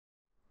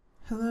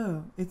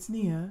Hello, it's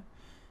Nia,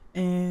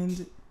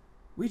 and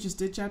we just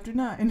did chapter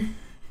 9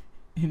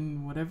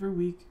 in whatever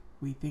week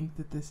we think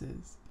that this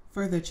is.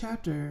 For the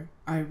chapter,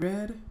 I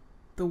read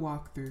the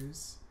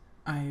walkthroughs.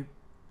 I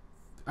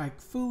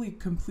fully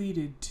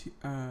completed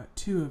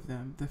two of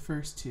them, the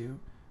first two.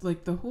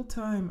 Like, the whole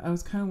time I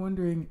was kind of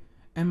wondering,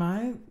 am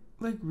I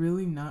like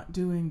really not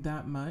doing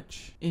that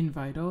much in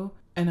Vital?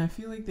 And I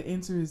feel like the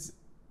answer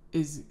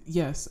is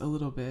yes, a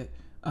little bit.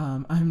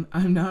 I'm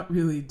not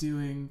really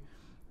doing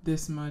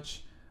this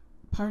much,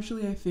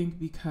 partially I think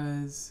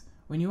because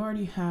when you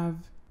already have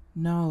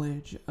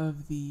knowledge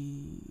of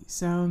the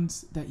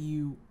sounds that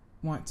you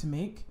want to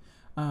make,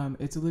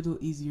 it's a little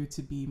easier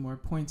to be more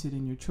pointed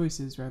in your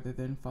choices rather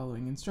than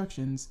following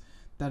instructions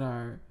that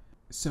are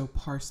so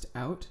parsed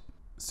out.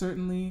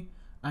 Certainly,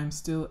 I'm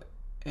still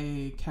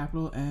a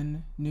capital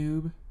N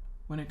noob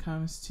when it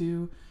comes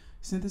to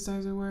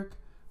synthesizer work,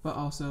 but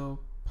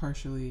also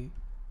partially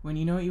when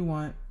you know what you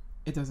want,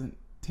 it doesn't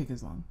take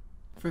as long.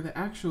 For the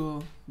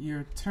actual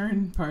your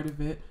turn part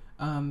of it,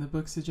 the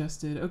book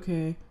suggested,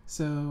 okay,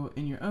 so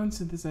in your own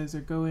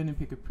synthesizer, go in and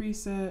pick a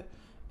preset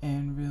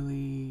and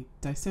really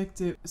dissect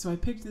it. So I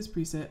picked this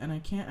preset, and I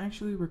can't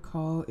actually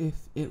recall if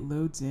it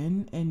loads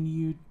in and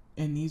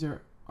these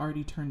are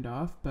already turned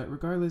off, but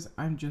regardless,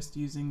 I'm just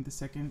using the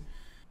second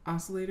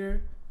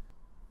oscillator,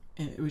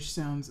 which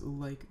sounds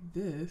like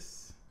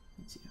this.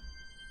 Let's see.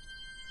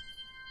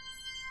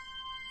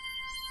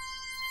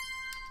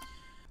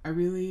 I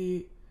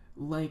really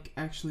like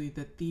actually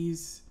that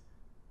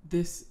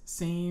this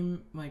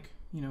same, like,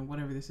 you know,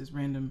 whatever this is,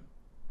 random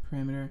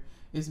parameter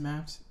is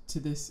mapped to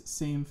this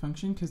same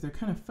function, because they're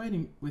kind of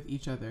fighting with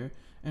each other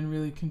and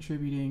really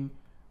contributing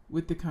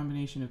with the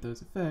combination of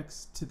those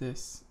effects to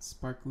this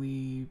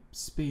sparkly,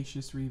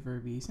 spacious,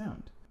 reverby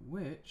sound,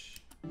 which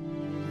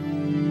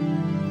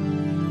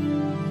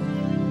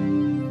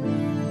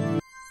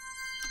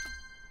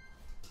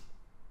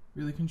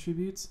really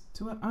contributes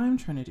to what I'm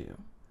trying to do.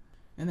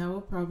 And that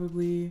will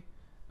probably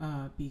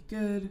be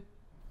good.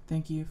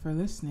 Thank you for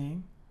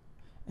listening,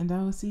 and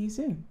I will see you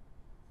soon.